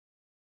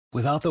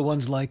Without the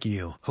ones like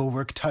you, who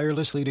work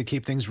tirelessly to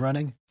keep things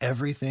running,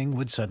 everything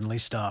would suddenly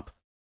stop.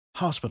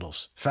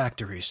 Hospitals,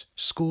 factories,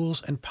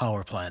 schools, and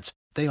power plants,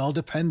 they all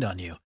depend on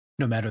you.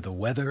 No matter the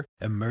weather,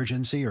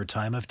 emergency, or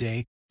time of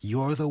day,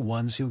 you're the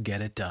ones who get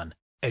it done.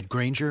 At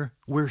Grainger,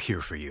 we're here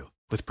for you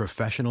with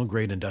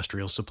professional-grade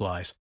industrial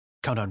supplies.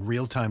 Count on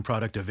real-time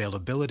product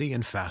availability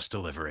and fast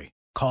delivery.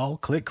 Call,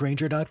 click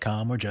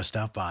Grainger.com, or just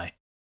stop by.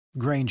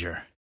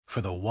 Grainger, for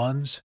the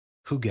ones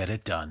who get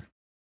it done.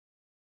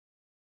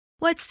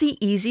 What's the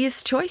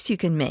easiest choice you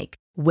can make?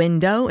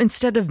 Window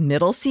instead of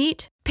middle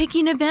seat?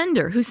 Picking a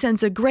vendor who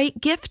sends a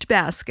great gift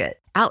basket?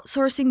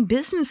 Outsourcing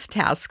business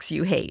tasks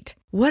you hate?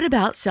 What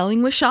about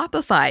selling with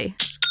Shopify?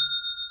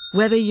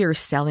 Whether you're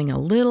selling a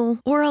little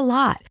or a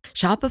lot,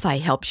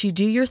 Shopify helps you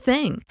do your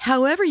thing,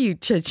 however you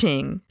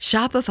cha-ching.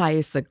 Shopify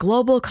is the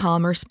global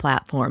commerce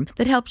platform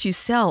that helps you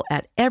sell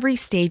at every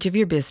stage of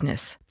your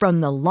business.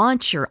 From the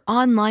launch your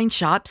online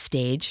shop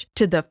stage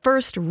to the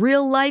first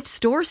real-life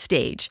store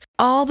stage,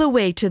 all the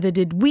way to the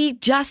did we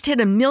just hit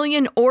a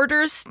million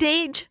orders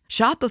stage.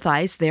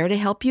 Shopify's there to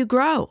help you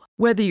grow.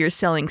 Whether you're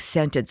selling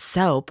scented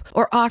soap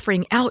or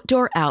offering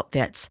outdoor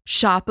outfits,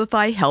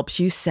 Shopify helps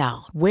you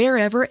sell.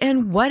 Wherever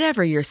and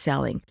whatever you're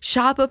selling,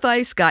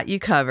 Shopify's got you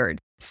covered.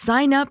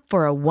 Sign up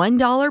for a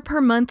 $1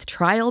 per month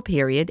trial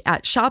period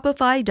at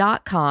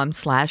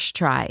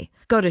shopify.com/try.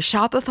 Go to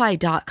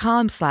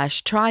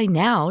shopify.com/try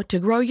now to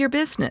grow your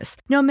business,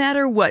 no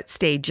matter what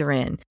stage you're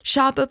in.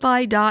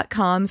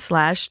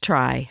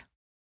 Shopify.com/try.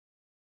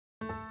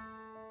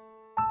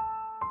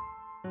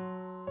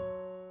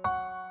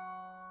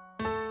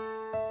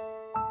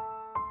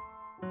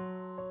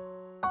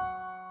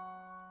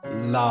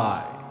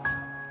 Live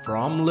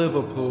from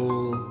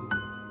Liverpool,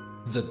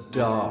 The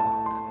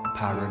Dark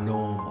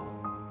Paranormal,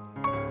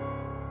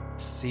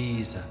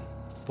 Season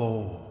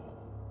 4.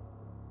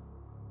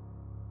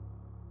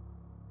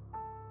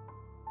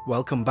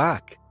 Welcome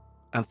back,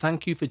 and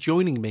thank you for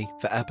joining me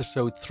for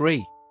Episode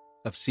 3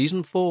 of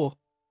Season 4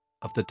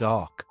 of The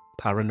Dark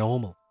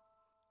Paranormal.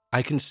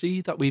 I can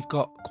see that we've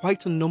got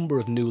quite a number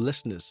of new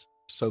listeners,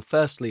 so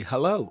firstly,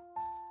 hello,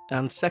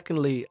 and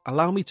secondly,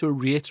 allow me to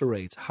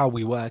reiterate how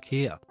we work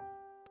here.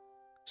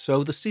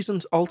 So the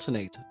seasons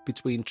alternate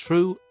between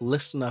true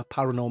listener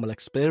paranormal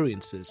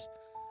experiences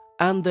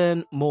and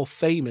then more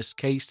famous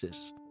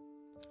cases.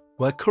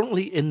 We're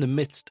currently in the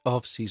midst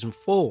of Season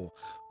 4,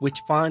 which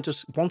finds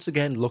us once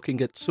again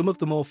looking at some of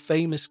the more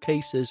famous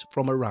cases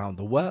from around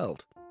the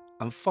world.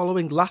 And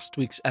following last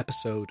week's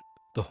episode,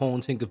 The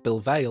Haunting of Bill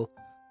Vale,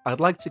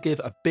 I'd like to give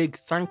a big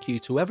thank you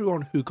to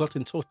everyone who got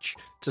in touch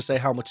to say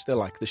how much they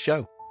like the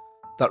show.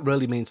 That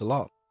really means a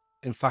lot.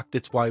 In fact,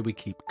 it's why we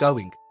keep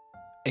going.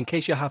 In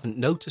case you haven't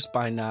noticed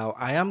by now,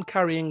 I am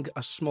carrying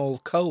a small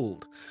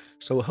cold,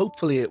 so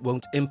hopefully it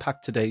won't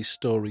impact today's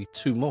story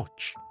too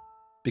much.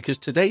 Because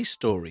today's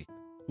story,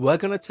 we're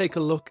going to take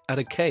a look at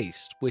a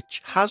case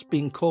which has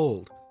been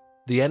called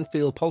the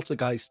Enfield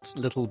Poltergeist's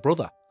little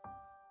brother,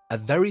 a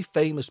very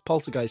famous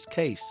poltergeist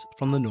case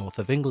from the north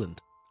of England,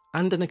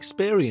 and an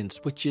experience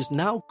which is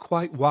now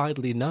quite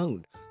widely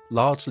known,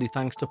 largely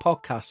thanks to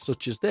podcasts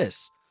such as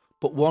this,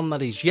 but one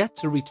that is yet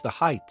to reach the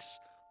heights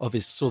of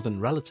his southern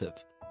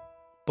relative.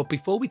 But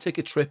before we take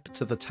a trip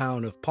to the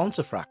town of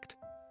Pontefract,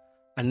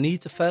 I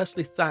need to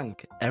firstly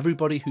thank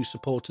everybody who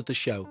supported the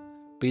show,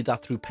 be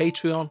that through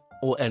Patreon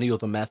or any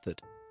other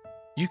method.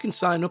 You can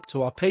sign up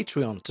to our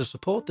Patreon to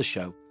support the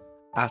show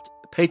at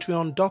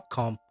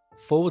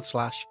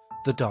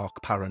patreon.com/The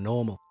Dark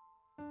Paranormal.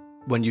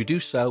 When you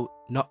do so,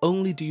 not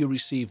only do you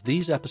receive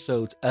these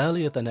episodes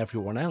earlier than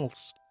everyone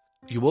else,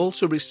 you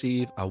also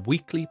receive a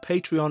weekly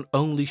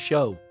Patreon-only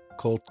show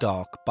called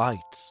Dark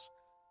Bites.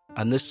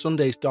 And this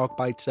Sunday's Dark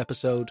Bites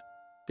episode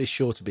is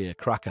sure to be a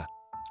cracker.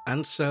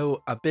 And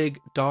so a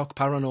big Dark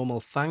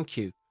Paranormal thank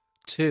you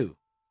to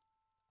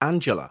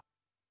Angela,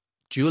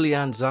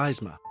 Julianne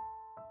Zeismer,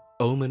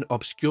 Omen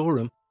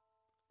Obscurum,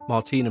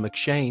 Martina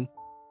McShane,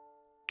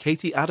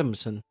 Katie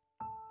Adamson,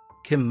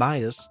 Kim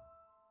Myers,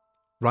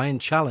 Ryan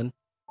Challen,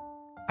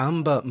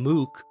 Amber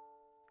Mook,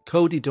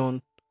 Cody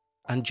Dunn,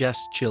 and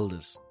Jess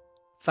Childers.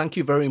 Thank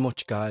you very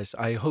much, guys.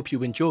 I hope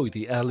you enjoy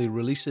the early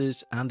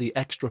releases and the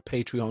extra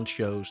Patreon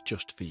shows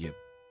just for you.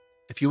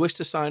 If you wish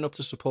to sign up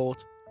to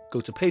support,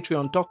 go to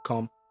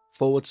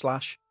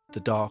patreon.com/The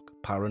Dark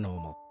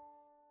Paranormal.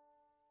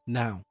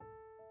 Now,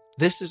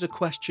 this is a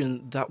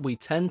question that we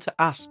tend to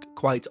ask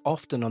quite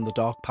often on The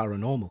Dark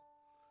Paranormal.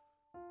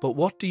 But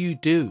what do you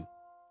do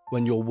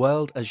when your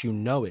world as you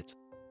know it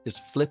is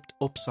flipped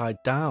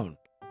upside down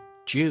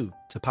due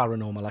to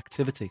paranormal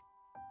activity?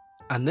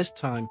 And this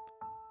time,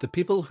 the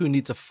people who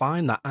need to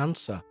find that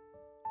answer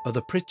are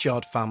the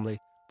Pritchard family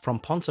from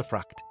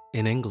Pontefract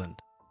in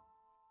England.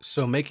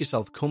 So make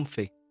yourself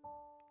comfy,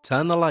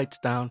 turn the lights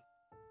down,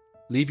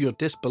 leave your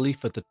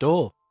disbelief at the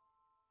door,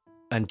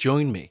 and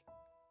join me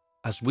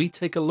as we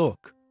take a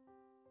look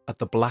at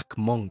the Black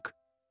Monk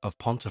of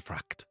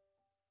Pontefract.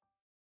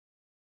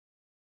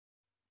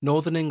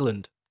 Northern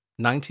England,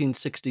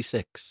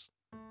 1966.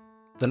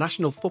 The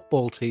national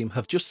football team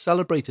have just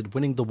celebrated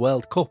winning the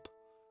World Cup,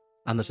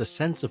 and there's a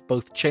sense of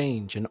both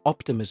change and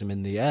optimism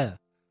in the air.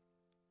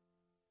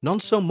 None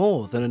so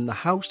more than in the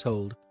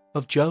household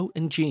of Joe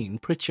and Jean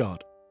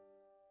Pritchard.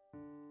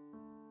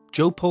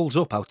 Joe pulls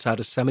up outside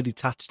a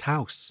semi-detached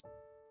house.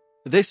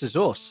 "This is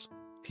us,"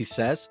 he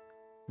says,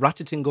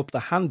 ratcheting up the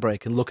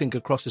handbrake and looking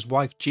across his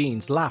wife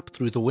Jean's lap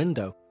through the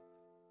window.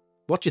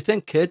 "What do you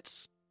think,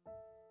 kids?"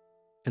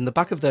 In the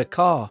back of their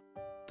car,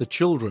 the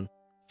children,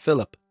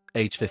 Philip,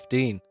 age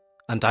 15,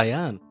 and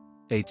Diane,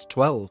 age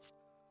 12,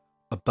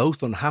 are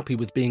both unhappy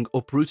with being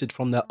uprooted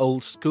from their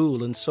old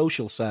school and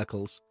social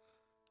circles,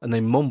 and they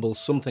mumble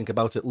something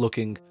about it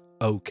looking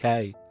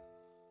okay.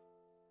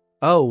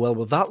 "Oh, well,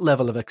 with that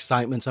level of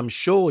excitement, I'm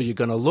sure you're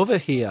going to love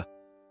it here,"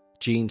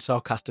 Jean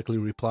sarcastically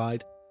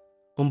replied,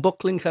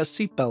 unbuckling her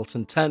seatbelt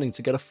and turning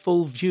to get a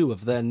full view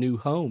of their new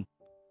home.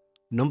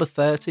 Number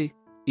 30,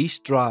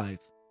 East Drive,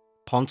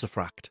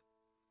 Pontefract.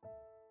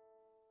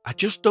 "I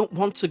just don't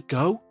want to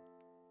go,"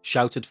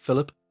 shouted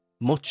Philip,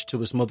 much to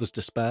his mother's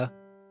despair.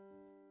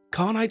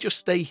 "Can't I just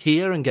stay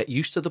here and get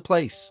used to the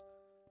place?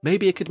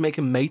 Maybe I could make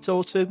a mate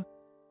or two?"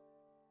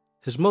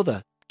 His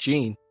mother,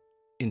 Jean,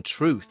 in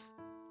truth,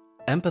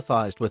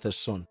 empathised with his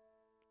son.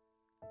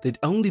 They'd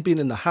only been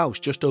in the house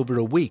just over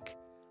a week,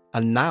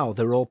 and now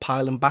they're all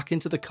piling back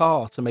into the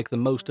car to make the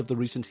most of the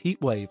recent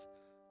heatwave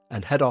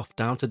and head off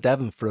down to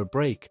Devon for a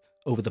break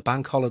over the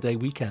bank holiday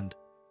weekend.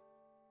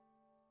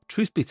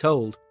 Truth be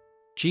told,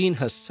 Jean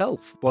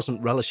herself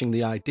wasn't relishing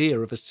the idea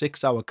of a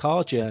 6-hour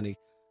car journey,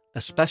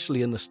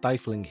 especially in the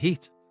stifling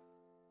heat.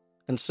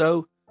 And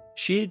so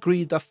she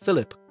agreed that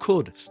Philip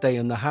could stay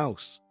in the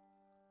house,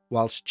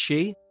 whilst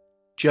she,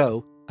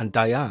 Joe, and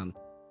Diane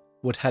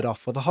would head off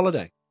for the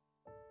holiday.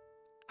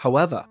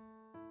 However,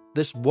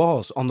 this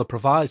was on the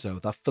proviso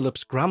that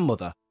Philip's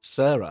grandmother,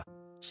 Sarah,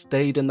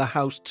 stayed in the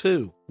house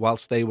too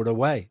whilst they were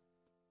away.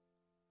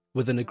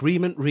 With an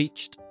agreement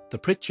reached, the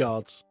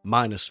Pritchards,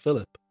 minus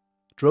Philip,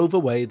 drove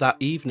away that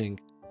evening,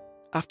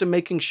 after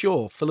making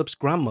sure Philip's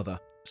grandmother,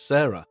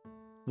 Sarah,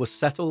 was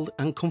settled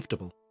and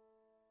comfortable.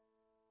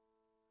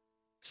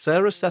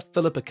 Sarah set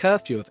Philip a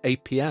curfew of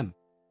 8 p.m,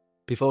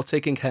 before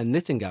taking her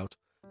knitting out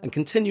and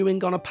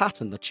continuing on a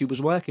pattern that she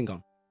was working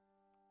on.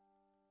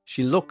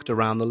 She looked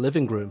around the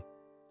living room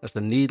as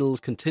the needles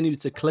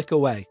continued to click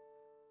away.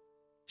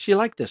 She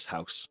liked this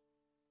house.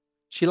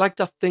 She liked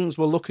that things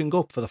were looking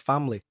up for the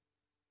family.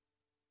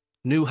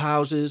 New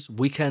houses,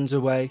 weekends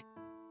away.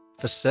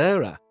 For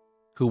Sarah,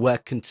 who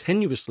worked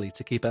continuously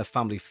to keep her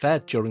family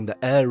fed during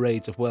the air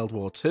raids of World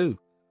War II,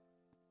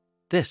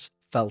 this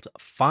felt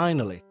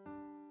finally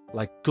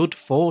like good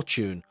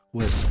fortune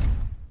was.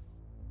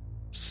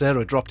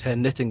 Sarah dropped her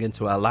knitting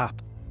into her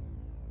lap.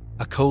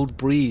 A cold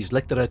breeze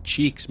licked at her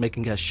cheeks,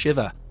 making her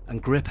shiver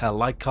and grip her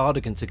light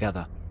cardigan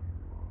together.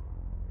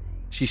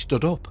 She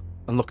stood up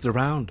and looked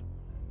around.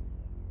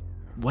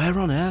 Where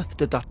on earth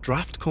did that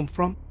draft come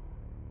from?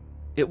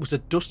 It was a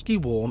dusky,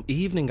 warm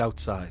evening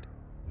outside,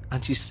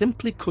 and she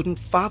simply couldn't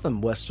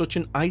fathom where such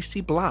an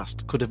icy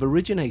blast could have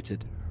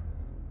originated.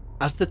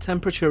 As the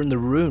temperature in the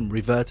room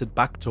reverted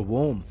back to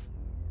warmth,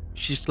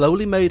 she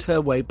slowly made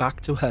her way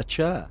back to her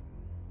chair.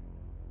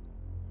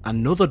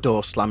 Another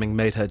door slamming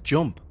made her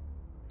jump,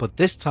 but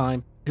this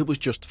time it was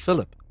just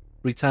Philip,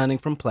 returning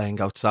from playing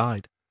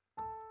outside.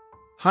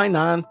 "Hi,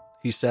 Nan,"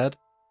 he said,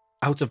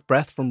 out of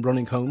breath from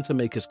running home to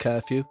make his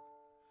curfew.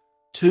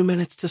 2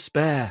 minutes to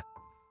spare,"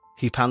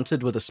 he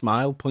panted with a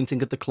smile,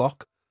 pointing at the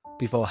clock,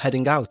 before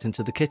heading out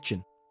into the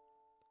kitchen.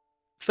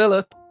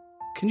 "Philip,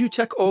 can you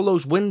check all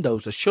those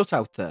windows are shut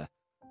out there?"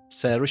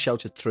 Sarah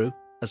shouted through,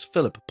 as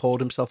Philip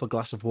poured himself a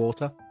glass of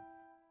water.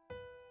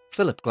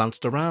 Philip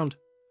glanced around.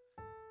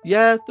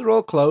 "Yeah, they're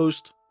all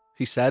closed,"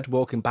 he said,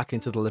 walking back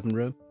into the living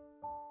room.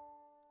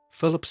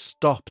 Philip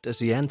stopped as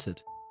he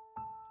entered.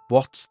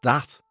 "What's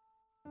that?"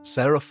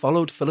 Sarah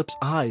followed Philip's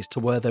eyes to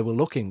where they were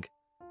looking.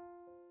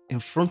 In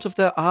front of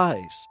their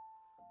eyes,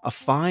 a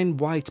fine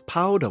white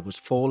powder was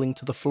falling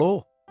to the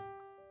floor.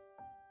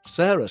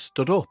 Sarah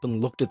stood up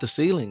and looked at the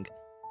ceiling,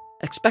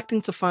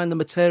 expecting to find the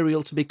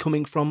material to be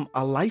coming from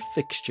a light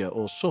fixture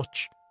or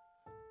such,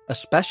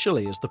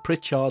 especially as the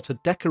Pritchards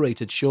had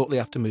decorated shortly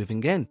after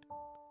moving in.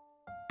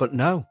 But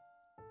no,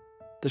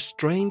 the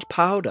strange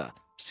powder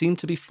seemed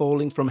to be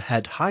falling from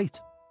head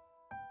height,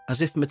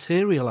 as if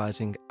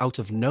materializing out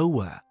of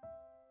nowhere.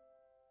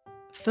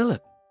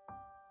 "Philip,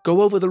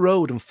 go over the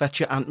road and fetch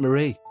your Aunt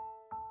Marie."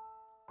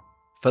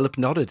 Philip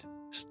nodded,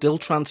 still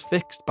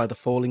transfixed by the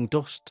falling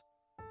dust.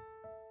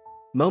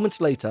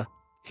 Moments later,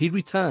 he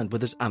returned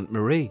with his Aunt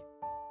Marie.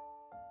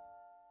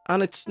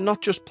 "And it's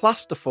not just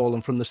plaster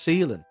falling from the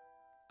ceiling?"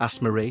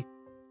 asked Marie,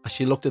 as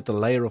she looked at the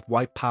layer of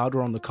white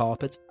powder on the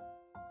carpet.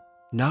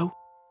 "No,"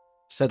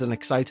 said an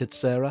excited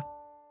Sarah.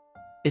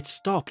 "It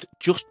stopped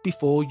just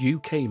before you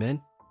came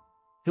in.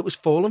 It was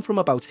falling from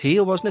about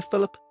here, wasn't it,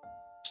 Philip?"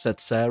 said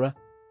Sarah,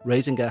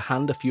 raising her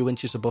hand a few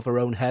inches above her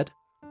own head.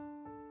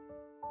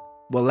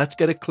 "Well, let's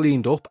get it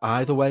cleaned up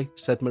either way,"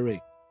 said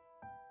Marie.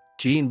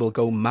 "Jean will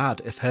go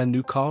mad if her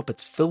new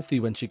carpet's filthy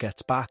when she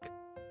gets back."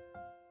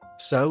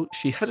 So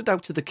she headed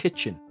out to the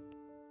kitchen.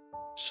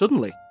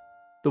 Suddenly,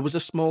 there was a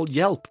small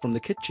yelp from the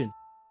kitchen.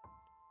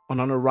 And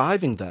on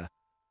arriving there,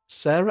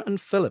 Sarah and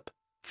Philip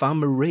found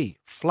Marie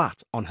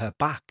flat on her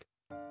back.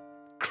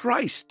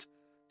 "Christ,"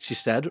 she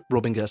said,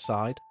 rubbing her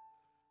side.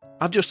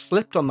 "I've just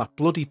slipped on that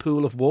bloody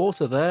pool of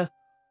water there."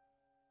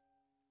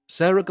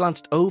 Sarah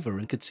glanced over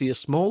and could see a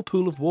small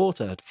pool of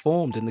water had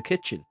formed in the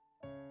kitchen.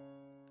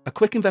 A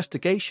quick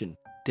investigation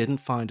didn't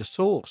find a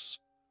source.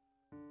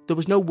 There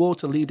was no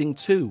water leading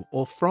to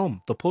or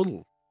from the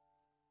puddle.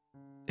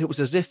 It was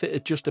as if it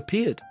had just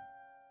appeared.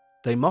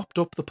 They mopped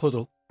up the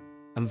puddle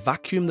and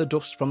vacuumed the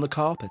dust from the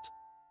carpet.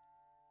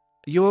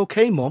 "Are you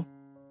okay, Mum?"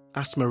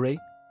 asked Marie.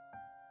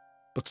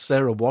 But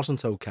Sarah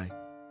wasn't okay.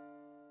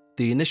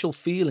 The initial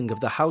feeling of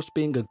the house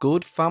being a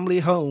good family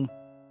home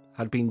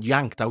had been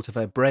yanked out of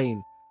her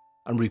brain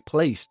and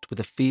replaced with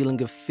a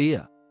feeling of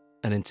fear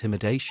and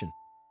intimidation.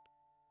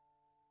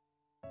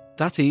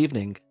 That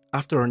evening,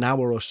 after an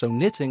hour or so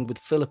knitting with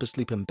Philip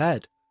asleep in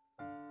bed,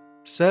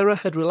 Sarah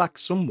had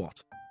relaxed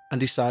somewhat and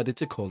decided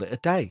to call it a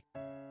day.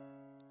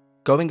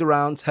 Going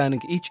around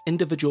turning each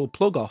individual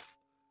plug off,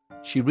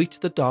 she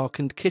reached the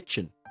darkened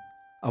kitchen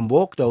and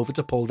walked over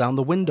to pull down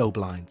the window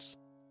blinds.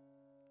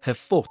 Her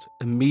foot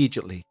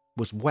immediately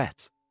was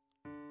wet.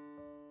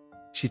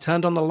 She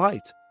turned on the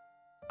light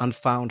and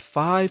found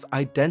 5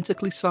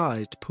 identically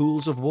sized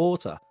pools of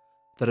water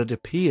that had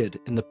appeared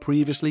in the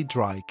previously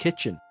dry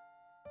kitchen.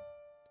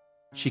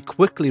 She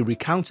quickly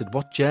recounted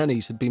what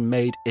journeys had been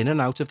made in and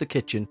out of the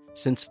kitchen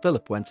since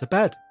Philip went to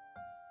bed.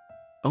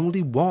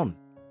 Only one,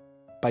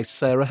 by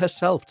Sarah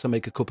herself to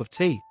make a cup of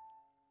tea.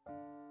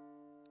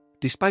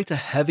 Despite a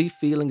heavy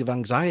feeling of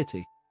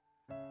anxiety,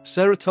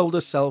 Sarah told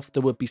herself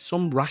there would be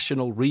some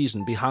rational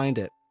reason behind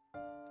it,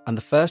 and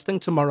the first thing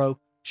tomorrow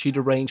she'd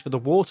arrange for the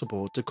water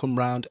board to come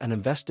round and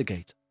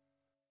investigate.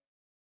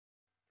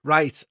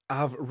 "Right,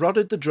 I've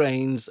rodded the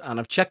drains and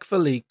I've checked for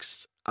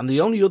leaks, and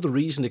the only other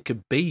reason it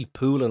could be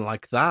pooling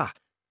like that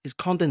is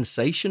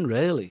condensation,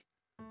 really,"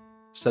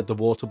 said the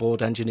water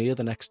board engineer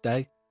the next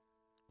day.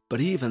 "But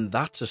even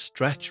that's a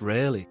stretch,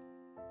 really.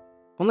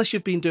 Unless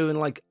you've been doing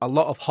like a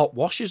lot of hot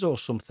washes or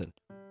something."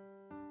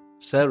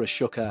 Sarah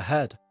shook her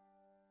head.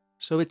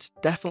 "So it's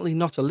definitely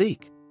not a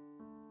leak?"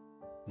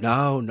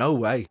 No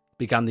way,"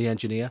 began the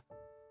engineer.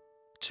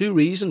 "2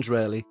 reasons,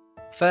 really.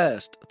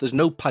 First, there's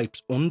no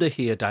pipes under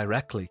here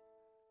directly.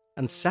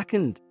 And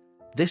second,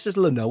 this is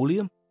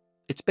linoleum.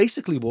 It's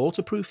basically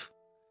waterproof.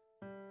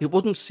 It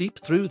wouldn't seep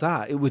through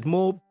that. It would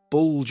more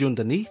bulge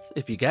underneath,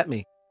 if you get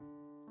me."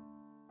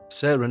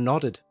 Sarah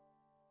nodded.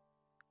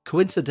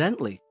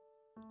 Coincidentally,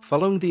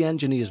 following the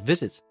engineer's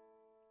visit,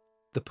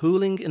 the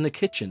pooling in the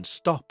kitchen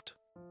stopped.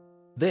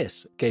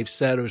 This gave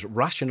Sarah's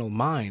rational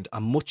mind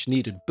a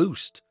much-needed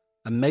boost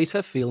and made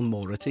her feel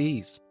more at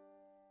ease.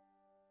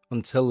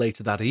 Until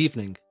later that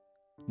evening,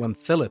 when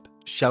Philip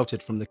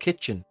shouted from the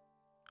kitchen,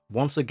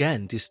 once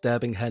again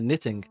disturbing her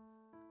knitting,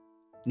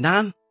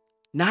 Nan,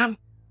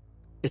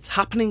 it's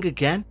happening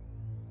again."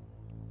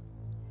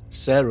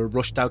 Sarah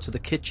rushed out to the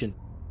kitchen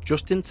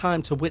just in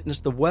time to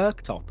witness the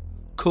worktop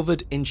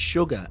covered in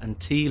sugar and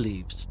tea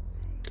leaves.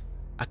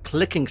 A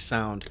clicking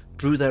sound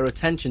drew their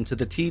attention to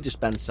the tea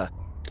dispenser.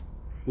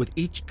 With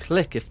each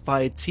click, it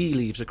fired tea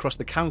leaves across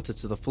the counter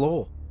to the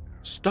floor.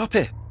 "Stop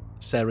it,"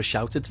 Sarah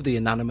shouted to the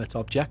inanimate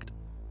object,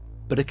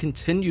 but it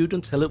continued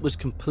until it was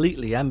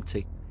completely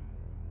empty.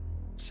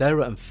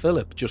 Sarah and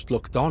Philip just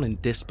looked on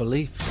in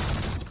disbelief.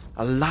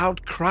 A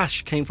loud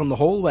crash came from the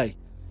hallway.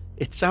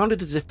 It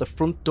sounded as if the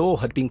front door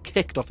had been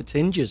kicked off its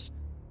hinges.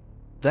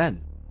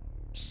 Then,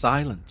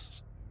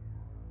 silence.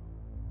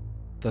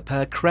 The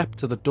pair crept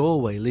to the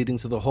doorway leading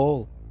to the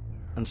hall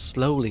and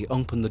slowly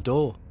opened the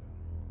door.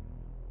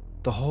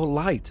 The hall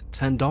light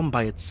turned on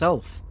by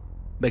itself,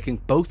 making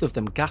both of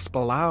them gasp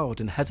aloud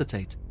and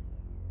hesitate.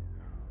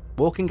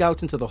 Walking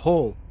out into the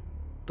hall,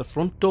 the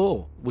front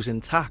door was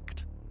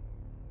intact,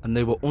 and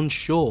they were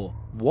unsure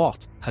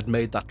what had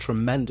made that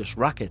tremendous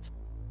racket.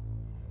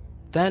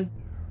 Then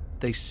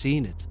they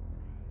seen it.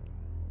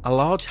 A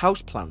large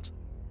houseplant,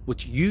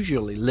 which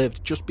usually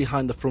lived just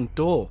behind the front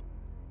door,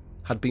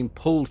 had been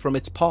pulled from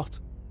its pot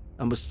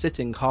and was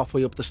sitting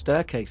halfway up the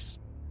staircase.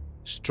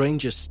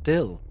 Stranger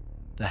still,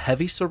 the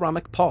heavy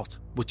ceramic pot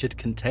which had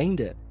contained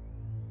it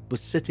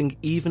was sitting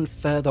even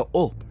further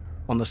up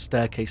on the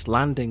staircase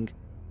landing.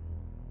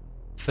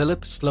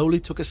 Philip slowly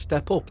took a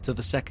step up to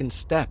the second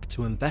step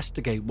to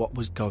investigate what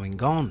was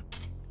going on,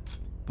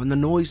 when the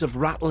noise of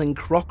rattling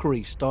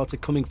crockery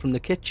started coming from the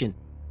kitchen.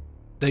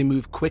 They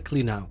moved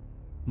quickly now,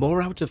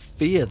 more out of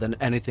fear than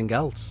anything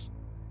else,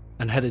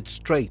 and headed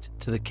straight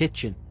to the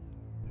kitchen.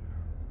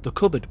 The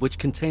cupboard which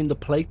contained the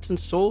plates and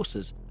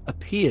saucers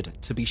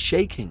appeared to be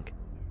shaking,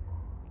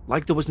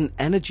 like there was an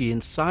energy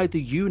inside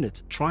the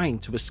unit trying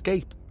to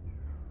escape.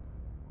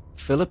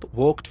 Philip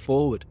walked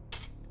forward.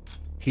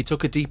 He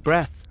took a deep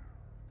breath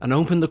and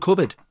opened the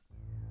cupboard.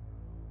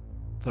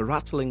 The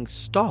rattling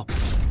stopped.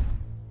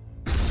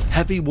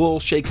 Heavy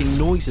wall-shaking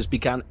noises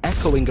began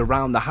echoing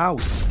around the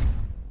house.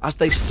 As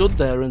they stood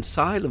there in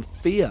silent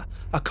fear,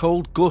 a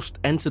cold gust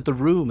entered the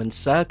room and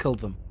circled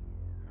them.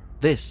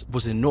 This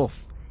was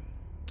enough.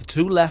 The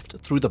two left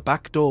through the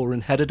back door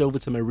and headed over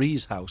to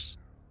Marie's house.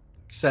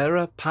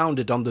 Sarah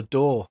pounded on the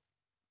door.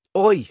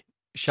 "Oi!"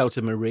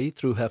 shouted Marie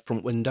through her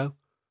front window.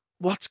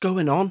 "What's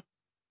going on?"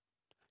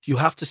 "You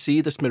have to see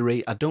this,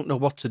 Marie. I don't know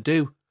what to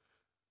do."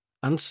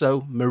 And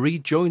so Marie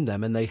joined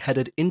them and they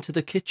headed into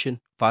the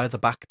kitchen via the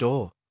back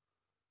door.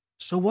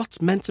 "So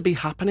what's meant to be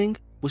happening?"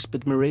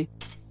 whispered Marie.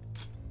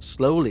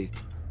 Slowly,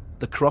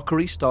 the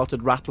crockery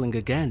started rattling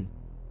again,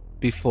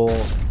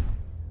 before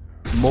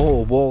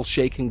more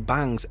wall-shaking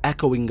bangs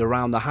echoing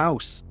around the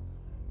house.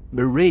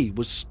 Marie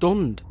was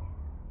stunned.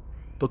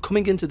 But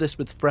coming into this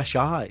with fresh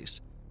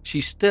eyes,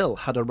 she still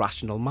had a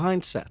rational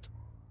mindset.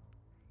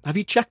 "Have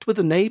you checked with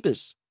the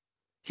neighbours?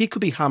 He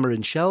could be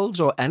hammering shelves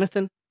or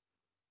anything."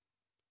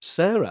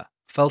 Sarah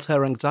felt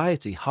her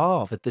anxiety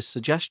halve at this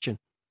suggestion.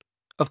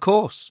 Of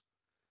course,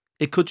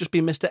 it could just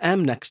be Mr.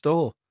 M next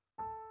door.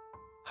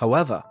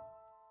 However,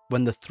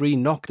 when the three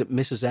knocked at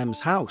Mrs.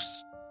 M's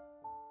house,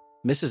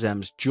 Mrs.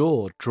 M's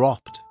jaw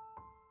dropped,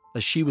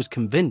 as she was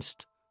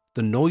convinced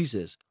the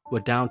noises were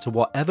down to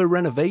whatever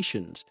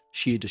renovations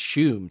she had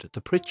assumed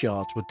the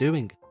Pritchards were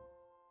doing.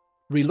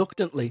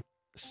 Reluctantly,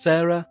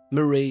 Sarah,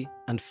 Marie,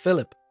 and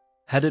Philip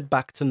headed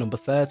back to number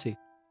 30.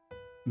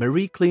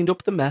 Marie cleaned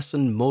up the mess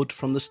and mud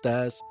from the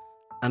stairs,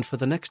 and for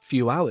the next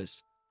few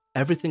hours,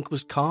 everything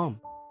was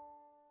calm.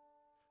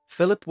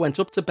 Philip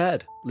went up to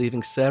bed,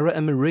 leaving Sarah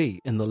and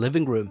Marie in the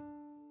living room.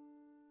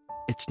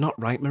 "It's not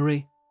right,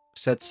 Marie,"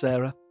 said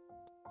Sarah.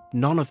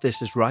 "None of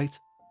this is right.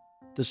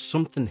 There's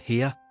something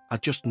here. I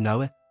just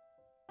know it."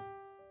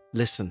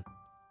 "Listen,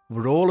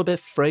 we're all a bit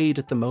frayed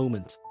at the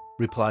moment,"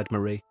 replied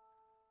Marie.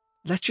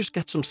 "Let's just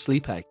get some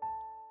sleep, eh?"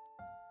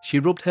 She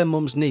rubbed her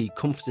mum's knee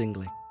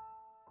comfortingly.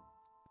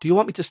 "Do you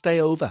want me to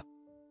stay over?"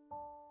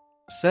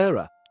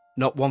 Sarah,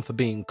 not one for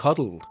being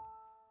coddled,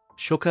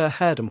 shook her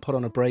head and put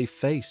on a brave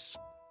face.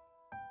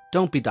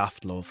 "Don't be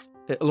daft, love.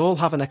 It'll all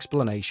have an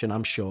explanation,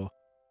 I'm sure."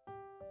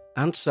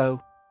 And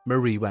so,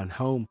 Marie went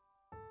home.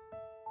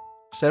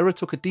 Sarah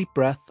took a deep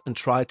breath and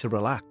tried to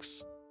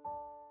relax.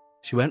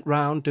 She went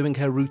round doing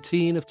her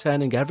routine of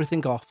turning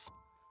everything off,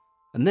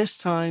 and this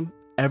time,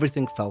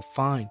 everything felt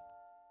fine.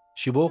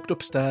 She walked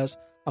upstairs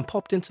and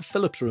popped into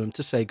Philip's room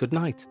to say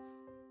goodnight.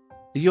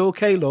 "Are you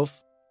okay, love?"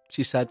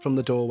 she said from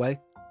the doorway.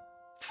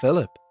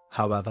 Philip,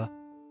 however,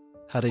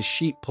 had his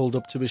sheet pulled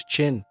up to his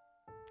chin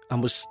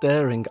and was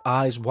staring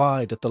eyes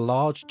wide at the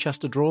large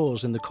chest of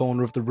drawers in the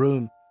corner of the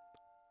room.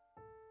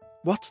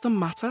 "What's the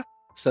matter?"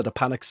 said a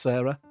panicked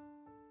Sarah.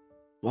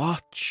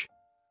 "Watch,"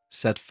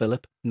 said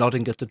Philip,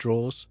 nodding at the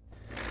drawers.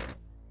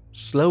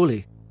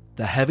 Slowly,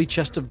 the heavy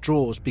chest of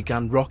drawers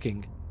began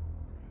rocking.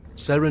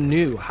 Sarah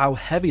knew how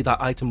heavy that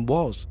item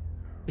was.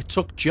 It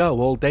took Joe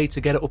all day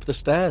to get it up the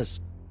stairs.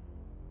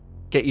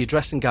 "Get your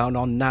dressing gown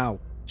on now,"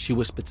 she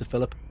whispered to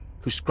Philip,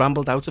 who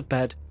scrambled out of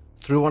bed,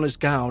 threw on his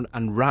gown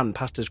and ran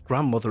past his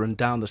grandmother and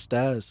down the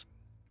stairs.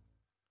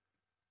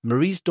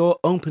 Marie's door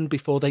opened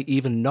before they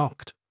even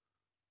knocked.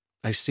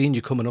 "I seen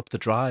you coming up the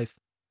drive.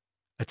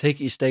 I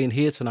take it you're staying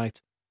here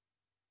tonight."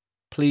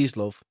 "Please,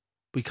 love,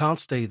 we can't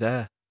stay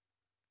there,"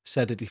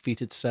 said a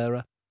defeated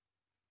Sarah.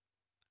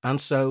 And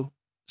so,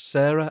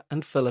 Sarah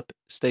and Philip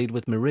stayed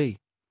with Marie,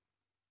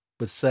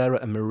 with Sarah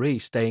and Marie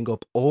staying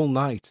up all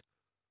night,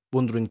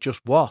 wondering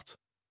just what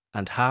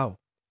and how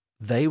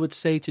they would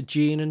say to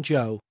Jean and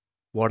Joe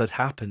what had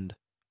happened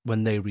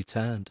when they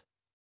returned.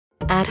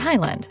 At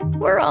Highland,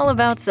 we're all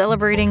about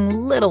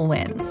celebrating little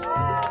wins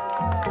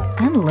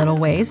and little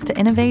ways to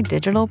innovate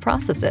digital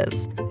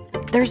processes.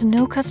 There's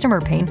no customer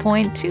pain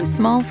point too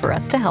small for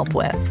us to help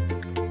with.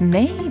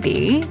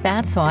 Maybe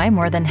that's why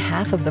more than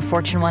half of the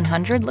Fortune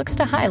 100 looks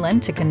to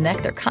Highland to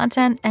connect their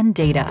content and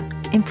data,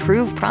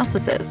 improve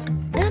processes,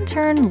 and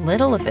turn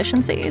little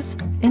efficiencies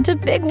into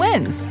big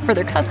wins for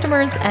their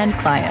customers and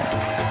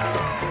clients.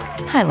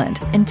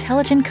 Highland,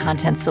 intelligent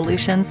content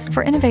solutions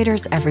for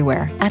innovators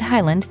everywhere at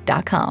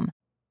highland.com.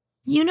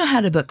 You know how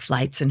to book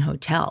flights and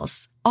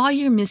hotels. All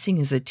you're missing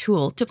is a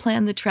tool to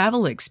plan the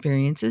travel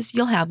experiences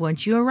you'll have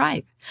once you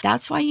arrive.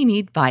 That's why you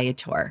need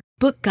Viator.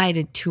 Book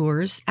guided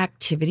tours,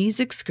 activities,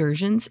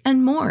 excursions,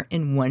 and more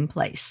in one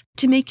place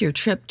to make your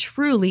trip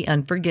truly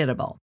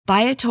unforgettable.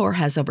 Viator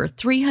has over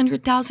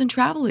 300,000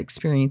 travel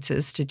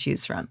experiences to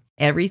choose from.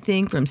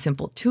 Everything from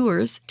simple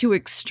tours to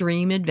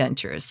extreme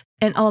adventures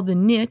and all the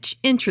niche,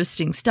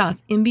 interesting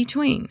stuff in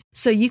between.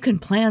 So you can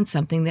plan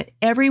something that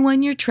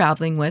everyone you're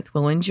traveling with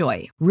will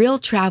enjoy. Real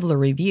traveler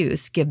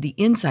reviews give the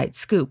inside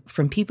scoop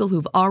from people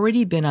who've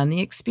already been on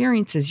the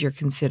experiences you're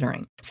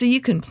considering. So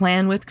you can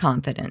plan with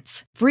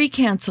confidence. Free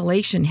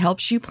cancellation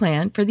helps you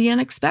plan for the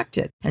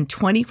unexpected. And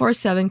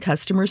 24/7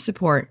 customer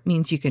support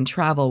means you can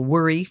travel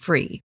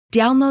worry-free.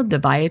 Download the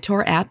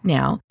Viator app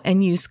now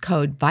and use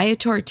code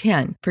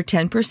Viator10 for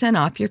 10%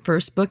 off your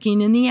first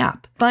booking in the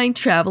app. Find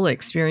travel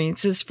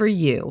experiences for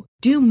you.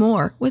 Do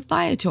more with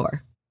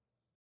Viator.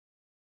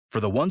 For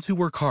the ones who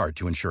work hard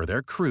to ensure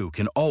their crew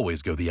can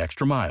always go the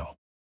extra mile,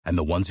 and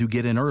the ones who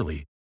get in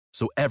early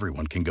so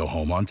everyone can go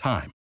home on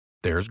time,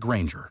 there's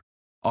Grainger,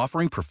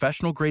 offering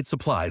professional-grade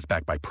supplies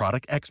backed by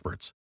product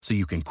experts so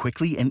you can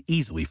quickly and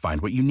easily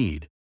find what you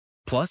need.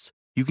 Plus,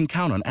 you can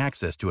count on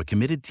access to a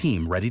committed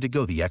team ready to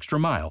go the extra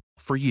mile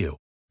for you.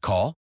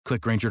 Call,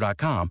 click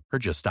Grainger.com, or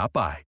just stop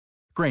by.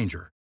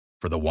 Grainger,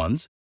 for the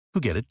ones who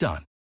get it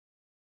done.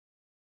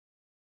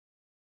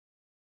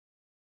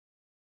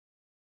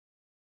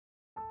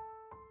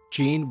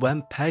 Jean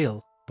went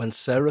pale when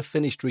Sarah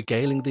finished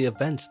regaling the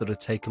events that had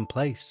taken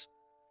place,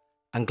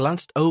 and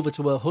glanced over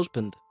to her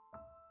husband.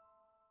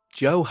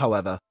 Joe,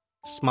 however,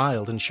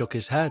 smiled and shook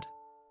his head.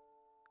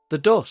 The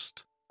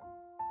dust?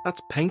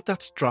 That's paint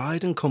that's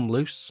dried and come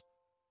loose.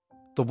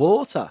 The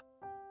water?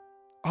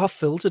 Oh,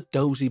 Phil's a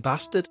dozy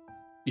bastard.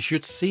 You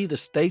should see the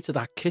state of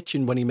that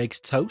kitchen when he makes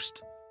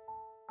toast.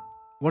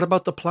 What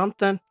about the plant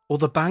then, or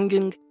the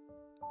banging?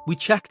 We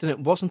checked and it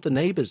wasn't the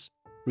neighbours,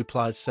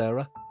 replied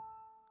Sarah.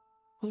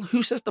 Well,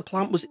 who says the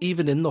plant was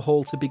even in the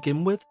hall to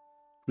begin with?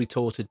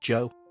 Retorted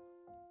Joe.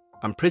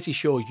 I'm pretty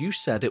sure you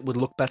said it would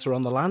look better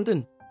on the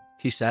landing,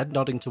 he said,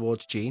 nodding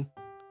towards Jean.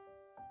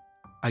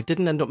 I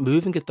didn't end up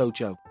moving it though,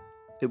 Joe.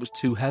 It was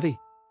too heavy.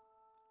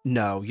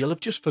 No, you'll have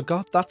just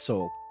forgot, that's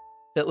all.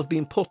 It'll have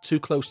been put too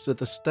close to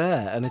the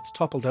stair and it's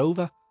toppled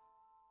over.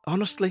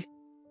 Honestly,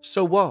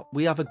 so what?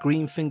 We have a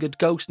green-fingered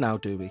ghost now,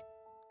 do we?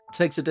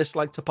 Takes a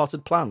dislike to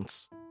potted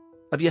plants.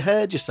 Have you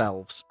heard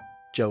yourselves?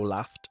 Joe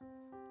laughed.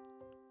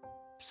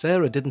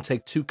 Sarah didn't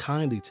take too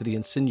kindly to the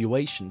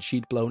insinuation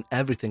she'd blown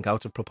everything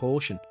out of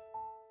proportion.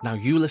 Now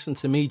you listen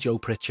to me, Joe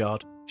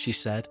Pritchard, she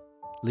said,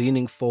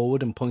 leaning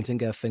forward and pointing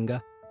her finger.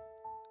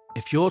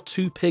 If you're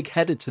too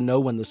pig-headed to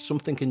know when there's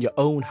something in your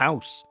own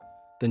house,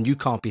 then you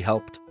can't be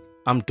helped.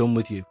 I'm done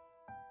with you.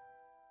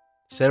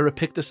 Sarah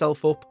picked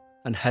herself up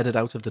and headed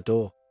out of the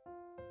door.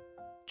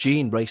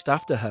 Jean raced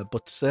after her,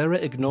 but Sarah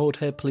ignored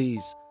her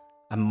pleas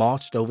and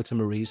marched over to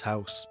Marie's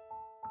house.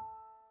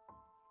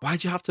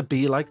 Why'd you have to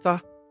be like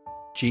that?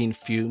 Jean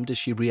fumed as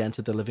she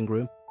re-entered the living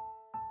room.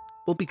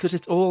 Well, because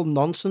it's all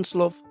nonsense,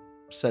 love,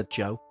 said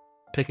Joe,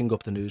 picking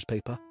up the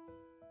newspaper.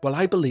 Well,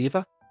 I believe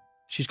her.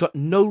 She's got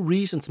no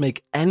reason to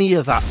make any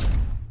of that.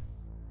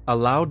 A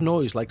loud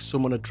noise like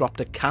someone had dropped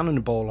a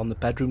cannonball on the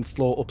bedroom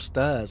floor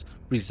upstairs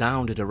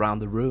resounded around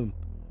the room.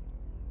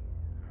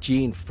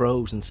 Jean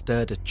froze and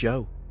stared at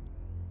Joe,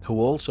 who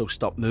also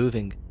stopped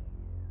moving,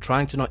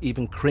 trying to not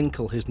even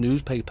crinkle his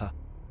newspaper.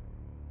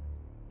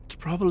 It's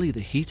probably the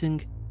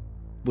heating,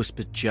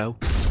 whispered Joe.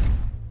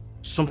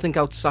 Something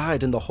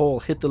outside in the hall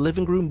hit the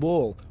living room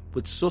wall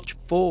with such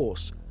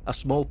force a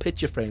small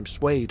picture frame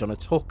swayed on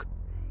its hook.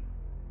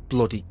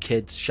 Bloody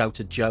kids,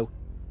 shouted Joe,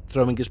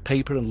 throwing his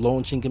paper and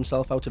launching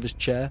himself out of his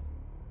chair.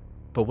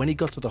 But when he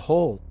got to the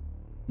hall,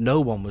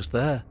 no one was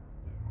there.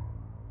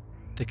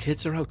 The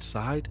kids are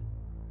outside,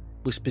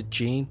 whispered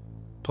Jean,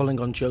 pulling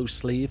on Joe's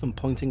sleeve and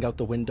pointing out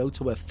the window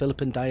to where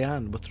Philip and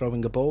Diane were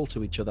throwing a ball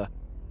to each other.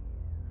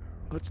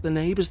 Oh, it's the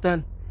neighbours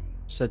then,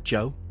 said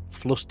Joe,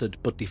 flustered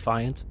but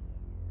defiant.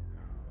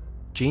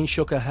 Jean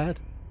shook her head.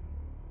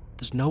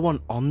 There's no one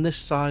on this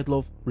side,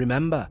 love,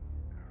 remember.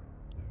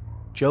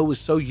 Joe was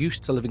so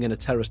used to living in a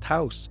terraced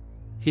house,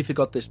 he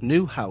forgot this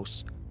new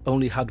house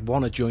only had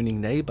one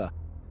adjoining neighbour,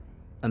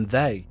 and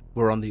they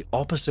were on the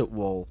opposite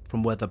wall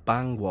from where the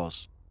bang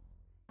was.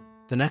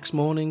 The next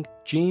morning,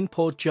 Jean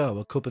poured Joe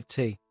a cup of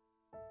tea.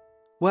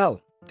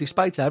 Well,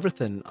 despite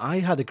everything, I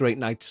had a great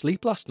night's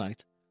sleep last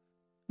night.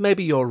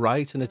 Maybe you're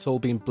right and it's all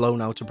been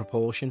blown out of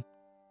proportion.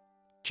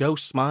 Joe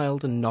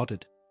smiled and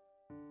nodded.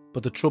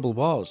 But the trouble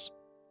was,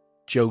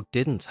 Joe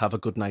didn't have a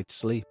good night's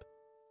sleep.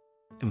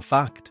 In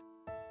fact,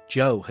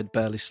 Joe had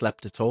barely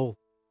slept at all.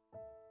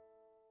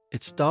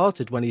 It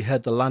started when he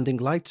heard the landing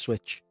light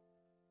switch.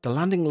 The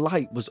landing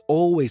light was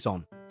always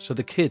on, so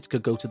the kids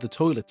could go to the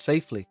toilet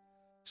safely,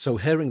 so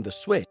hearing the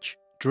switch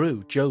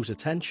drew Joe's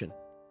attention.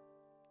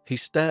 He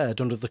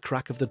stared under the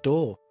crack of the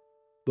door,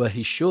 where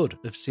he should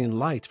have seen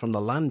light from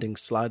the landing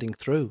sliding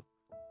through.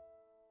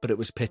 But it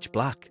was pitch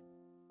black.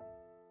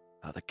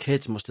 The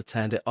kids must have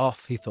turned it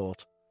off, he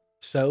thought.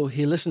 So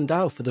he listened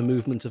out for the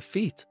movement of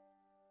feet,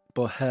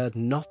 but heard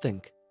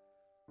nothing.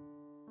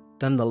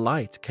 Then the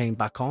light came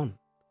back on,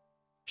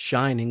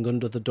 shining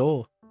under the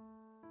door.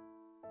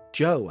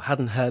 Joe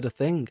hadn't heard a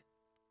thing.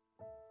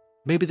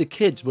 Maybe the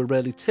kids were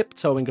really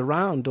tiptoeing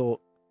around, or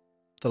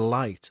the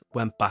light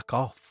went back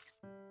off.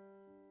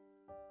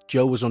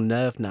 Joe was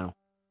unnerved now,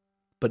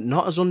 but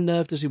not as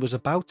unnerved as he was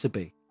about to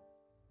be,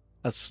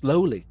 as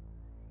slowly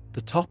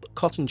the top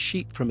cotton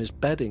sheet from his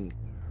bedding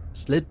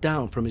slid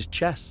down from his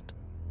chest.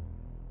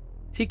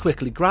 He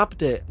quickly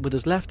grabbed it with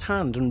his left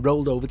hand and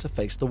rolled over to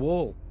face the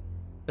wall,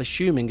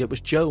 assuming it was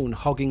Joan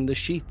hogging the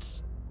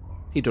sheets.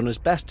 He'd done his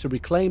best to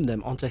reclaim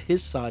them onto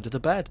his side of the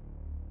bed.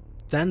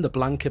 Then the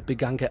blanket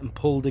began getting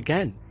pulled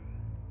again,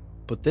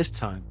 but this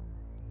time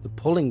the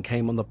pulling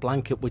came on the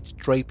blanket which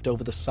draped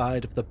over the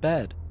side of the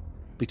bed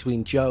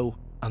between Joe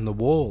and the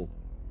wall.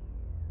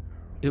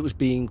 It was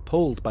being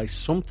pulled by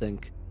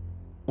something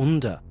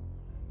under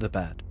the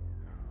bed.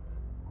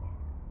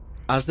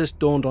 As this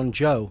dawned on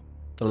Joe,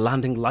 the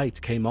landing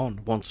light came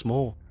on once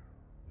more.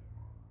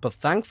 But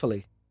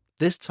thankfully,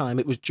 this time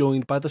it was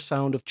joined by the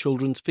sound of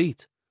children's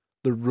feet,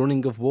 the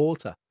running of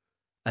water,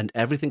 and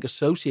everything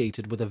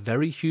associated with a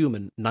very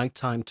human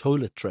nighttime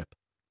toilet trip.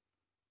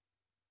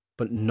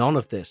 But none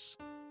of this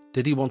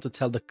did he want to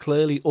tell the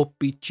clearly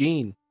upbeat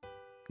Jean,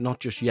 not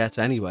just yet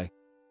anyway.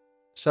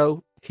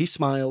 So he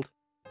smiled,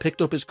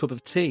 picked up his cup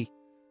of tea,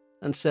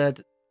 and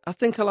said, "I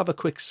think I'll have a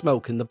quick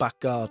smoke in the back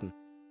garden."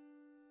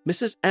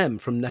 Mrs. M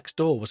from next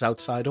door was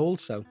outside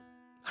also,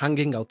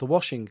 hanging out the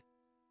washing,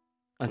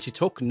 and she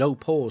took no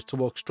pause to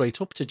walk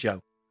straight up to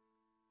Joe.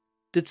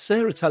 "Did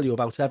Sarah tell you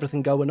about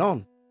everything going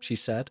on?" she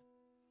said.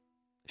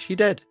 "She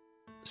did,"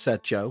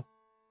 said Joe,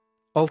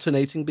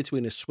 alternating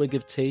between a swig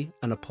of tea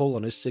and a pull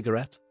on his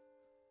cigarette.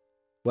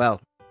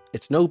 "Well,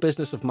 it's no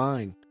business of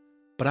mine,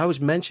 but I was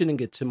mentioning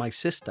it to my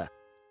sister,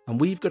 and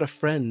we've got a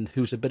friend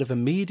who's a bit of a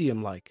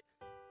medium like,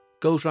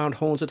 goes round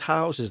haunted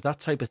houses, that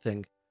type of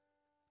thing.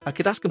 I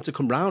could ask him to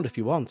come round if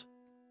you want."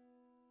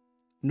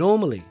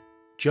 Normally,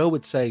 Joe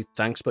would say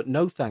thanks but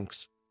no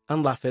thanks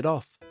and laugh it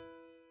off.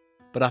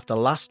 But after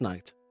last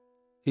night,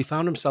 he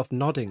found himself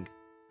nodding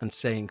and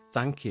saying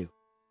thank you.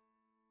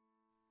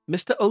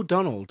 Mr.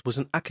 O'Donnell was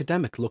an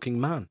academic-looking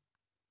man.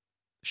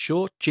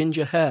 Short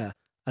ginger hair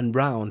and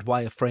round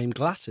wire-framed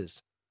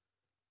glasses.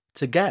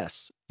 To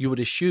guess, you would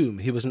assume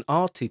he was an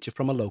art teacher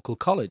from a local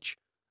college,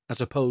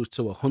 as opposed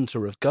to a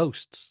hunter of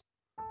ghosts.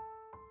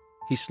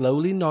 He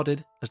slowly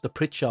nodded as the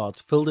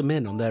Pritchards filled him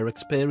in on their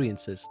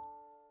experiences,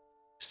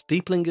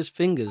 steepling his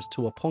fingers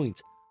to a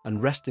point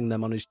and resting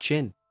them on his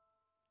chin.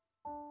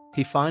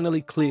 He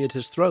finally cleared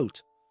his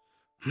throat.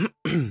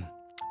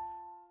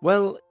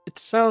 "Well, it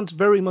sounds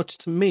very much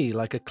to me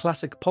like a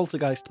classic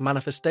poltergeist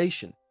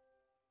manifestation."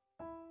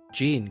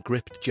 Jean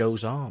gripped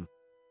Joe's arm.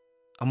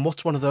 "And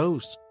what's one of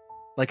those?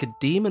 Like a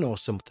demon or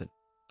something?"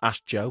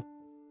 asked Joe.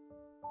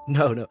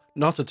 No,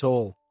 not at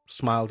all,"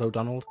 smiled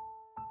O'Donnell.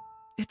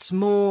 "It's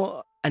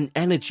more an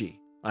energy,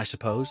 I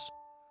suppose.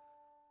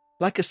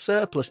 Like a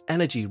surplus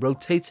energy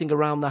rotating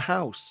around the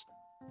house,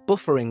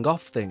 buffering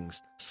off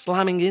things,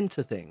 slamming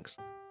into things.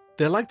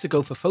 They like to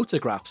go for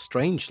photographs,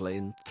 strangely,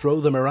 and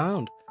throw them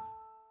around."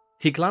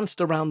 He glanced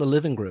around the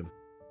living room.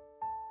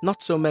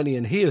 "Not so many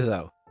in here,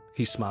 though,"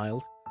 he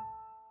smiled.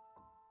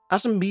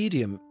 "As a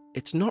medium,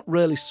 it's not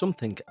really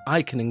something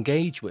I can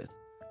engage with,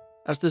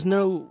 as there's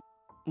no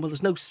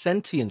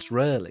sentience,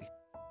 really."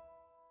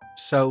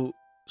 So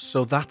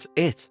that's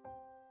it,"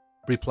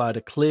 replied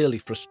a clearly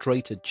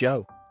frustrated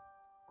Joe.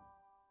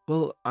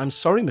 "Well, I'm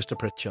sorry, Mr.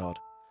 Pritchard.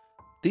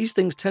 These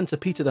things tend to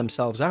peter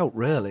themselves out,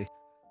 really.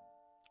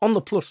 On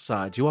the plus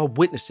side, you are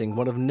witnessing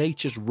one of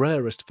nature's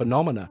rarest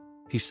phenomena,"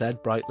 he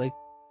said brightly.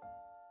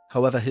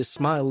 However, his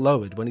smile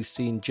lowered when he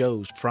seen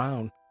Joe's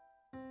frown.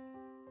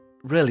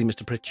 "Really,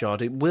 Mr.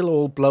 Pritchard, it will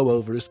all blow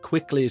over as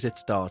quickly as it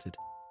started."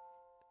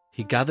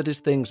 He gathered his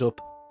things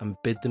up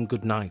and bid them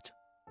good night.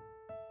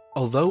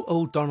 Although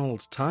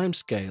O'Donnell's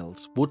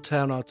timescales would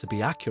turn out to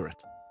be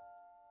accurate,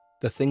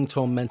 the thing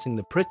tormenting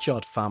the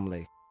Pritchard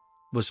family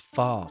was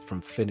far from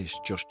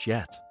finished just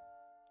yet.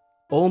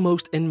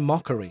 Almost in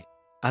mockery,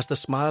 as the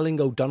smiling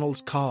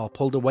O'Donnell's car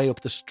pulled away up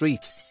the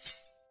street,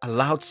 a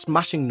loud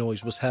smashing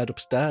noise was heard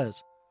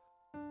upstairs.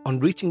 On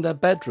reaching their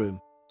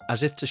bedroom,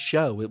 as if to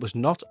show it was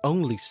not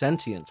only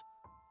sentient,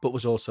 but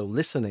was also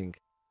listening,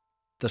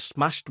 the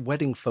smashed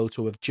wedding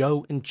photo of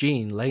Joe and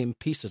Jean lay in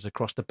pieces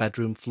across the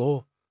bedroom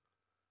floor.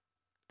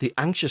 The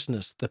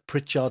anxiousness that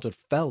Pritchard had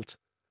felt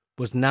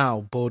was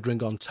now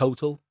bordering on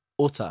total,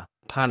 utter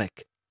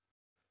panic.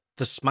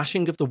 The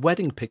smashing of the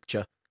wedding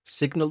picture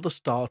signalled the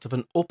start of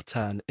an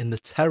upturn in the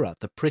terror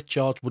the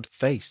Pritchards would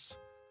face.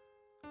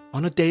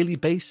 On a daily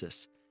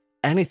basis,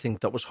 anything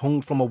that was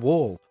hung from a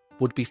wall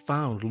would be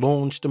found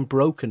launched and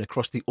broken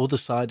across the other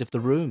side of the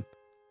room,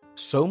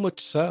 so much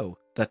so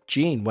that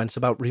Jean went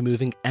about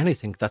removing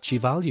anything that she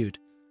valued,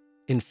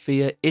 in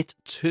fear it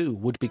too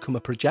would become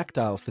a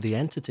projectile for the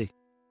entity.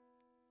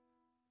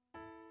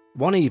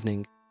 One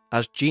evening,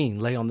 as Jean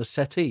lay on the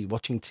settee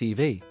watching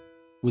TV,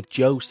 with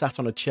Joe sat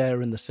on a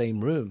chair in the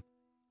same room,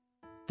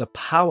 the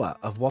power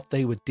of what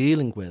they were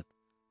dealing with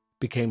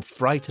became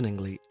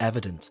frighteningly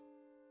evident.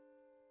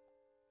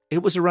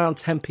 It was around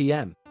 10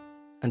 p.m,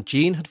 and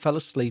Jean had fell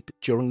asleep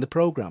during the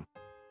programme.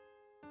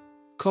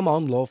 "Come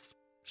on, love,"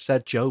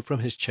 said Joe from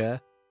his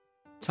chair.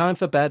 "Time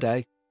for bed,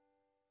 eh?"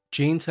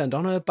 Jean turned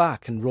on her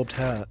back and rubbed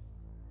her.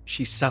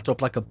 She sat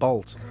up like a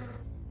bolt.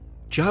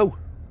 Joe!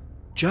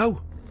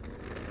 Joe!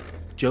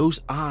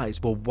 Joe's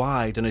eyes were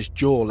wide and his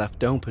jaw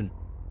left open.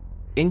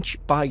 Inch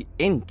by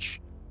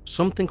inch,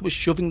 something was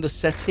shoving the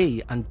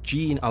settee and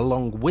Jean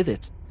along with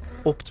it,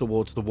 up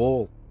towards the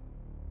wall.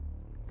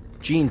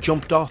 Jean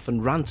jumped off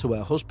and ran to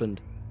her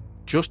husband,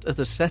 just as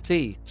the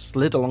settee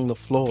slid along the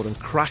floor and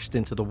crashed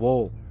into the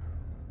wall.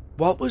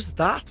 "What was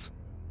that?"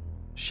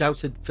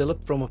 shouted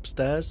Philip from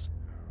upstairs.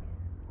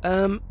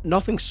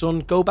 Nothing, son,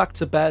 go back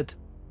to bed,"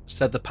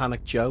 said the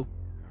panicked Joe.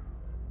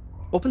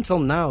 Up until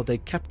now, they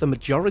kept the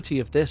majority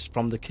of this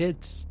from the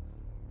kids.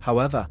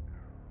 However,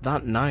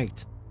 that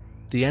night,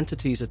 the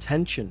entity's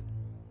attention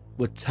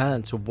would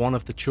turn to one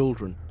of the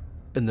children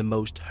in the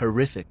most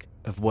horrific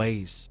of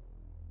ways.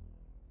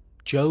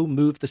 Joe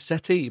moved the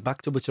settee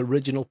back to its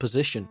original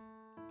position,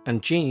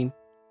 and Jean,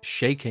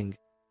 shaking,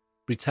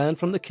 returned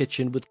from the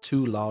kitchen with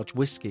 2 large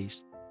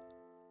whiskies.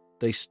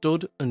 They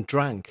stood and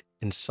drank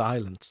in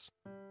silence.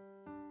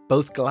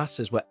 Both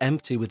glasses were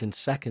empty within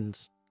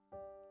seconds.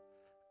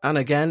 "And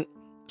again,"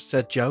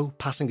 said Joe,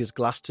 passing his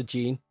glass to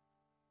Jean.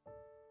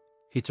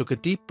 He took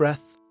a deep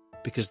breath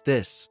because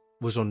this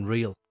was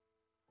unreal.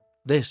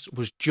 This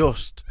was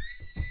just...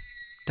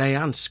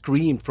 Diane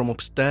screamed from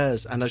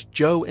upstairs, and as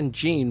Joe and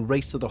Jean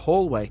raced to the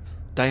hallway,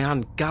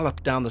 Diane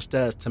galloped down the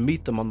stairs to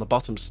meet them on the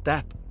bottom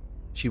step.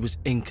 She was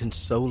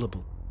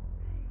inconsolable.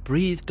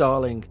 "Breathe,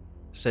 darling,"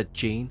 said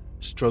Jean,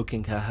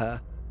 stroking her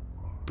hair.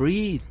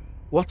 "Breathe.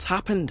 What's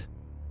happened?"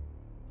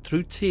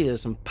 Through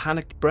tears and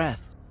panicked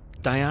breath,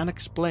 Diane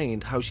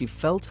explained how she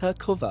felt her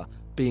cover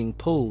being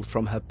pulled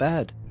from her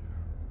bed.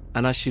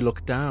 And as she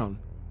looked down,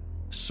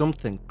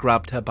 something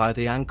grabbed her by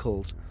the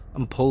ankles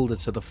and pulled her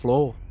to the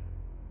floor.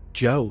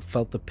 Joe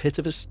felt the pit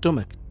of his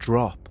stomach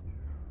drop.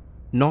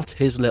 Not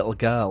his little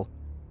girl.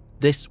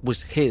 This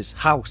was his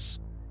house.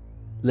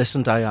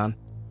 "Listen, Diane.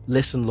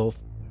 Listen, love.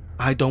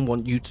 I don't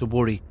want you to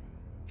worry,"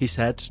 he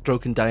said,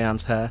 stroking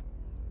Diane's hair.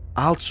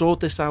 "I'll sort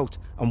this out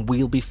and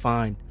we'll be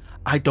fine.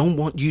 I don't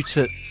want you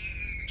to..."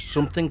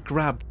 Something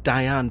grabbed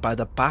Diane by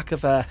the back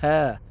of her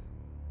hair.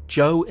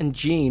 Joe and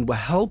Jean were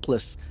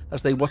helpless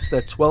as they watched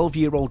their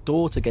 12-year-old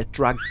daughter get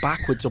dragged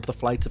backwards up the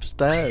flight of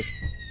stairs,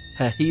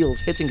 her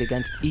heels hitting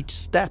against each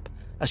step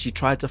as she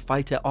tried to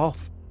fight it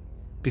off,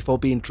 before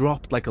being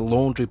dropped like a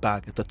laundry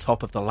bag at the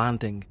top of the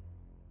landing.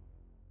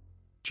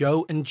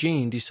 Joe and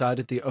Jean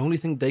decided the only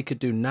thing they could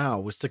do now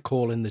was to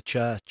call in the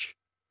church.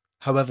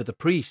 However, the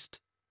priest,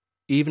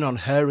 even on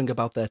hearing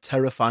about their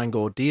terrifying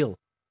ordeal,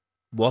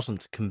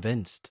 wasn't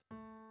convinced.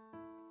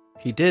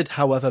 He did,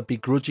 however,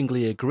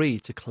 begrudgingly agree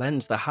to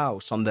cleanse the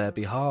house on their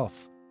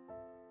behalf.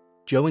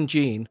 Joe and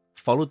Jean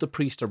followed the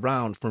priest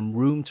around from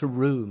room to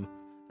room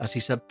as he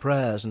said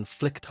prayers and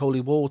flicked holy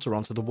water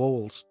onto the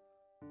walls.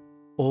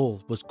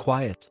 All was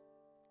quiet.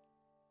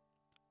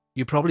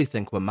 "You probably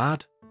think we're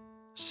mad,"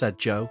 said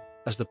Joe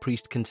as the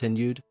priest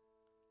continued.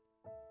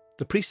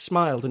 The priest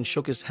smiled and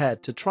shook his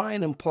head to try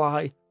and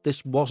imply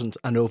this wasn't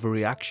an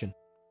overreaction,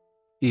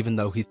 even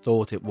though he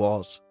thought it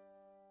was.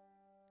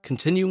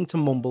 Continuing to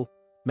mumble,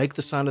 make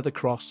the sign of the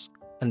cross,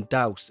 and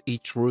douse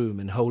each room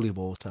in holy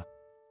water.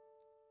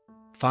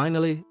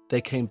 Finally,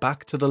 they came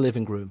back to the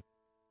living room,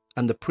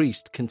 and the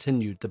priest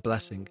continued the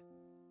blessing.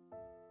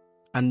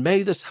 "And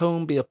may this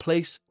home be a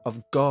place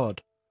of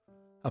God,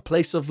 a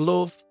place of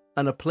love,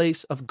 and a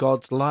place of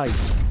God's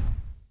light."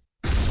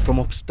 From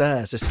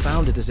upstairs, it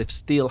sounded as if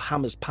steel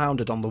hammers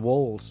pounded on the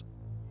walls.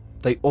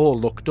 They all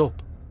looked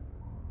up,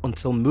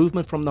 until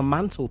movement from the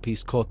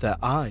mantelpiece caught their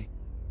eye.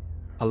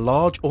 A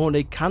large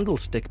ornate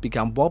candlestick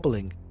began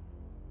wobbling.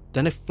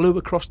 Then it flew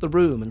across the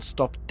room and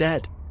stopped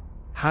dead,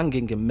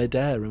 hanging in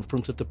mid-air in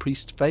front of the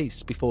priest's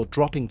face before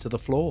dropping to the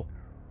floor.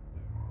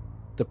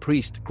 The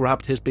priest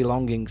grabbed his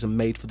belongings and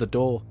made for the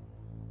door.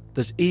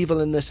 "There's evil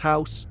in this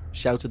house,"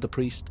 shouted the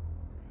priest.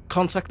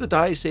 "Contact the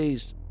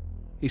diocese,"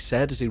 he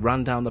said as he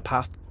ran down the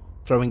path,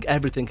 throwing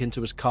everything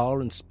into his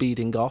car and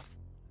speeding off.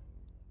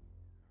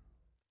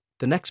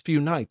 The next few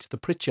nights the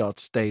Pritchards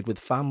stayed with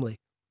family,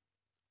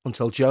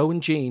 until Joe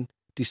and Jean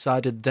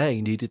decided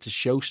they needed to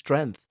show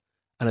strength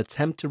and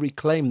attempt to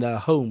reclaim their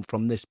home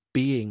from this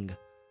being.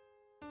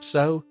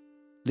 So,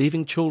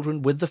 leaving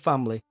children with the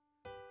family,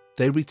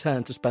 they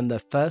returned to spend their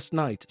first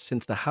night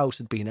since the house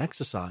had been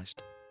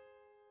exorcised.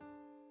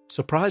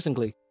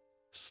 Surprisingly,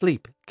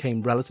 sleep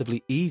came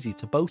relatively easy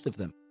to both of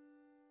them.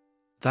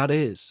 That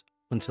is,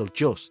 until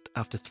just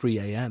after 3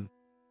 a.m.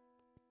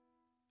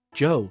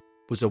 Joe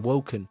was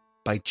awoken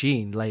by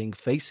Jean laying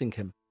facing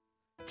him,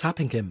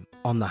 tapping him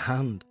on the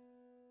hand.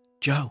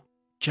 Joe,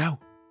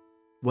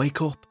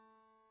 wake up.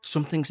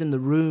 Something's in the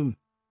room."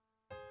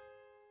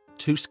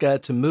 Too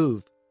scared to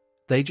move,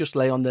 they just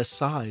lay on their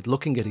side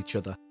looking at each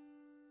other,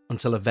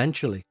 until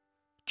eventually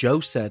Joe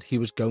said he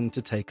was going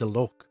to take a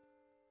look.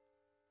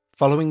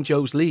 Following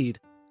Joe's lead,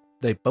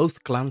 they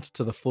both glanced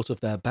to the foot of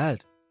their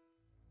bed,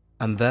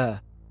 and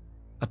there,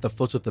 at the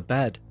foot of the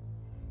bed,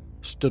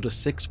 stood a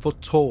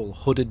 6-foot-tall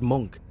hooded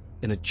monk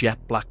in a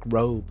jet-black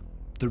robe,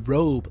 the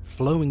robe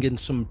flowing in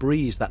some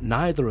breeze that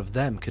neither of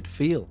them could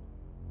feel,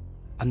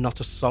 and not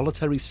a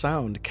solitary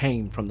sound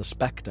came from the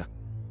spectre.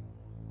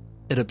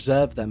 It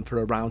observed them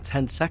for around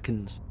 10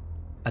 seconds,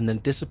 and then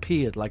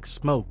disappeared like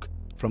smoke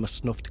from a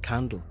snuffed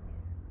candle.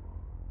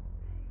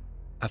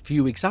 A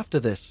few weeks after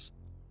this,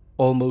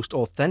 almost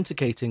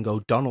authenticating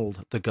O'Donnell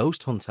the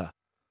ghost hunter,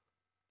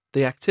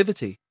 the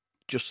activity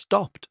just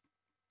stopped.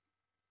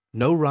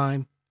 No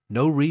rhyme,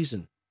 no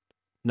reason,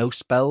 no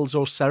spells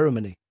or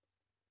ceremony.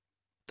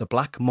 The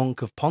Black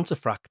Monk of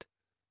Pontefract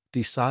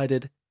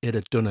decided it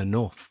had done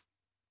enough.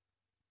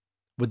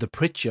 With the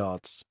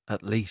Pritchards,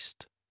 at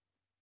least.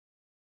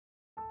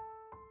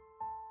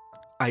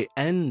 I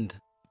end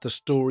the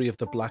story of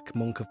the Black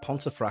Monk of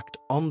Pontefract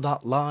on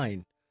that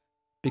line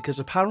because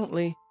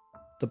apparently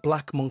the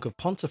Black Monk of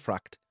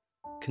Pontefract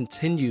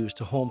continues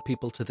to haunt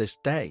people to this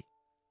day.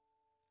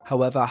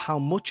 However, how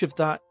much of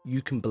that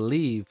you can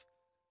believe,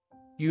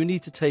 you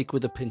need to take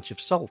with a pinch of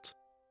salt.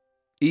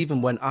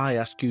 even when I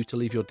ask you to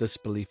leave your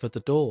disbelief at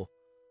the door.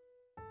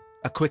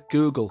 A quick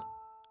Google,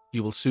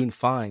 you will soon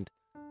find,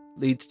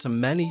 leads to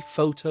many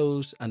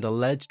photos and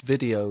alleged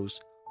videos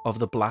of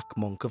the Black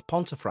Monk of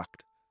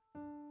Pontefract,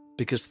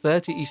 because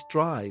 30 East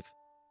Drive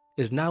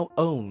is now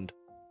owned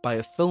by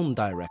a film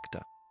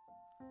director.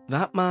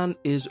 That man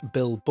is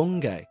Bill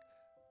Bungay,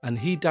 and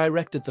he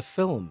directed the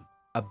film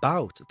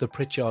about the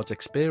Pritchard's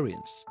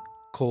experience,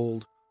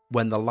 called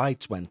When the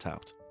Lights Went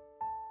Out.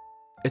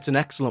 It's an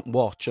excellent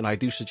watch, and I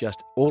do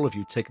suggest all of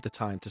you take the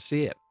time to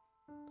see it.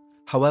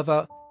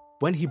 However,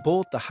 when he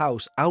bought the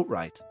house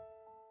outright,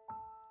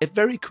 it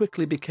very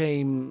quickly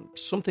became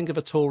something of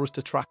a tourist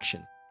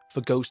attraction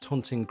for ghost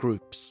hunting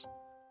groups,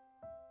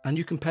 and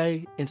you can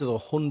pay into the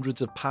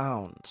hundreds of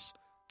pounds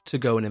to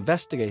go and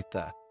investigate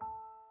there.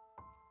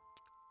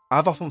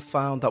 I've often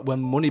found that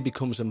when money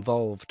becomes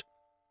involved,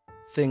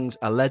 things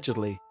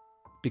allegedly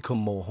become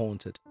more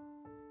haunted.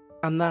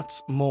 And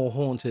that's more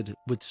haunted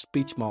with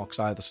speech marks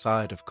either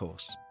side, of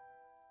course.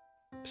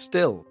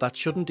 Still, that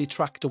shouldn't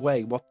detract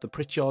away what the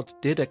Pritchards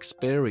did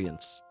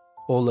experience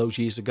all those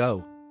years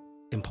ago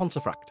in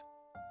Pontefract.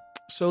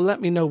 So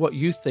let me know what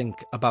you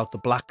think about the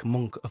Black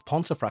Monk of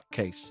Pontefract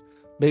case.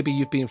 Maybe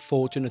you've been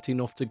fortunate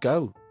enough to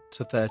go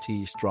to 30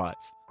 East Drive.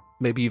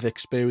 Maybe you've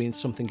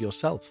experienced something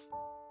yourself.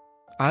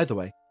 Either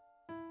way,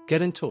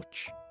 get in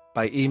touch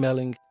by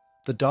emailing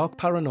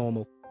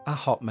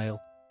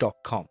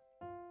thedarkparanormal@hotmail.com.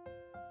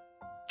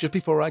 Just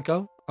before I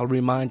go, I'll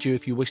remind you,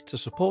 if you wish to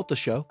support the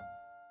show,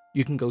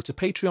 you can go to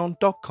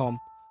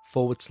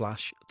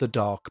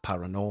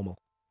patreon.com/thedarkparanormal.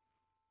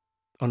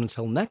 And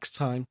until next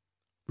time,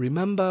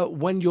 remember,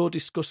 when you're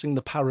discussing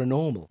the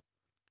paranormal,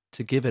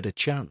 to give it a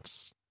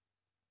chance.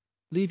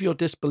 Leave your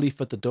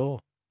disbelief at the door.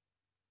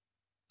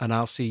 And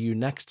I'll see you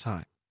next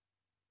time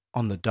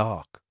on The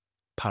Dark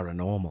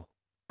Paranormal.